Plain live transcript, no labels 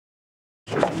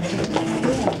Welcome to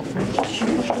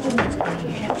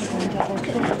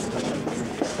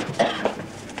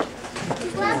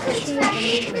our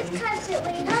Christmas concert.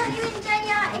 We hope you enjoy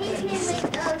your evening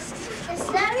with us. The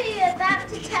story you're about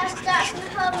to tell starts in the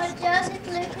home of Joseph,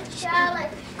 Luke and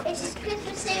Charlotte. It is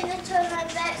Christmas Eve and the children are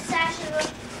both excited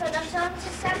for not only to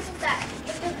Santa's back,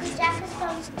 but Uncle Jack has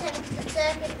promised to take to the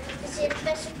circus to see a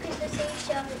special Christmas Eve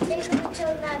show. These are the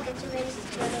children now getting ready to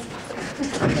go.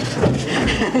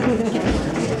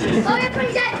 Oh, you're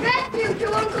pretty that red view to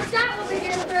Uncle Jack will be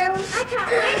getting through. I can't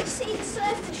wait to see the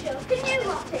circus show. Can you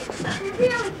watch it?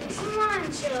 Really?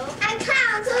 Online show. And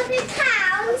cows, will there be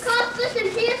cows? Of course, listen,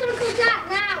 here's Uncle Jack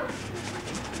now.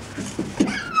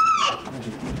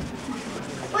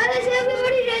 Well, is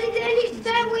everybody ready? Then it's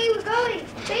time we were going.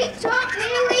 Big top,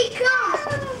 here we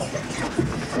come.